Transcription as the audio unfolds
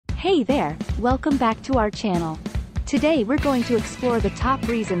Hey there, welcome back to our channel. Today we're going to explore the top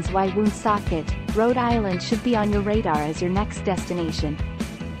reasons why Woonsocket, Rhode Island should be on your radar as your next destination.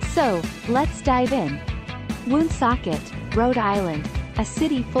 So, let's dive in. Woonsocket, Rhode Island, a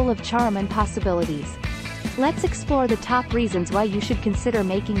city full of charm and possibilities. Let's explore the top reasons why you should consider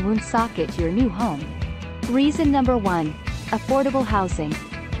making Woonsocket your new home. Reason number 1. Affordable housing.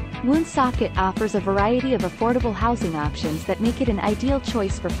 Woonsocket offers a variety of affordable housing options that make it an ideal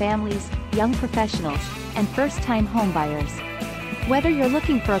choice for families, young professionals, and first-time homebuyers. Whether you're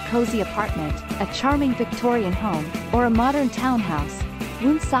looking for a cozy apartment, a charming Victorian home, or a modern townhouse,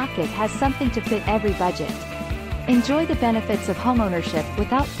 Woonsocket has something to fit every budget. Enjoy the benefits of homeownership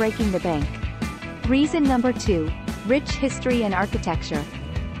without breaking the bank. Reason number 2. Rich history and architecture.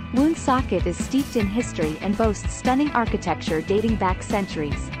 Woonsocket is steeped in history and boasts stunning architecture dating back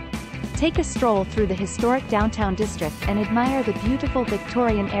centuries. Take a stroll through the historic downtown district and admire the beautiful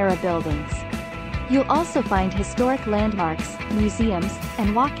Victorian-era buildings. You'll also find historic landmarks, museums,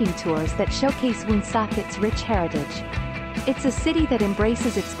 and walking tours that showcase Woonsocket's rich heritage. It's a city that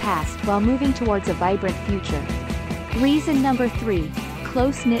embraces its past while moving towards a vibrant future. Reason number 3.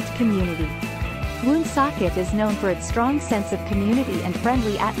 Close-knit community. Woonsocket is known for its strong sense of community and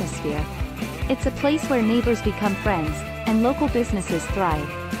friendly atmosphere. It's a place where neighbors become friends, and local businesses thrive.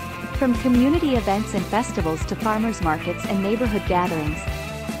 From community events and festivals to farmers markets and neighborhood gatherings,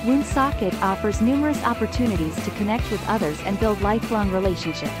 Woonsocket offers numerous opportunities to connect with others and build lifelong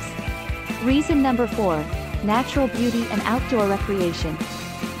relationships. Reason number 4. Natural beauty and outdoor recreation.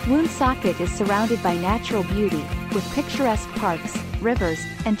 Woonsocket is surrounded by natural beauty, with picturesque parks, rivers,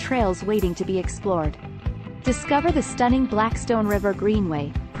 and trails waiting to be explored. Discover the stunning Blackstone River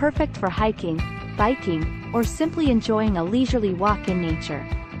Greenway, perfect for hiking, biking, or simply enjoying a leisurely walk in nature.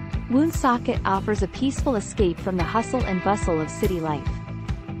 Woonsocket offers a peaceful escape from the hustle and bustle of city life.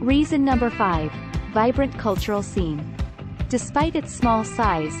 Reason number 5. Vibrant cultural scene. Despite its small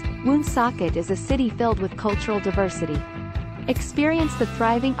size, Woonsocket is a city filled with cultural diversity. Experience the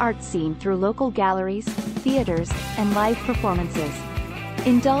thriving art scene through local galleries, theaters, and live performances.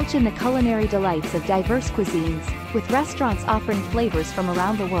 Indulge in the culinary delights of diverse cuisines, with restaurants offering flavors from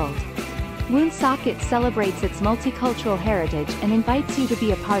around the world. Woonsocket celebrates its multicultural heritage and invites you to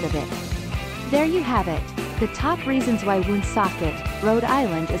be a part of it. There you have it, the top reasons why Woonsocket, Rhode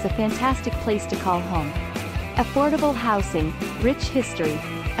Island is a fantastic place to call home. Affordable housing, rich history,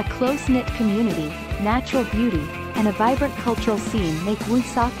 a close-knit community, natural beauty, and a vibrant cultural scene make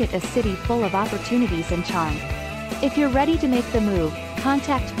Woonsocket a city full of opportunities and charm. If you're ready to make the move,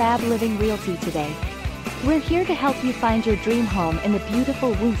 contact Fab Living Realty today. We're here to help you find your dream home in the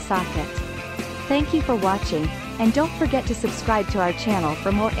beautiful Woonsocket. Thank you for watching, and don't forget to subscribe to our channel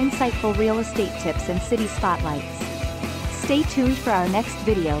for more insightful real estate tips and city spotlights. Stay tuned for our next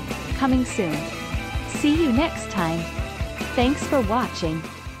video, coming soon. See you next time. Thanks for watching.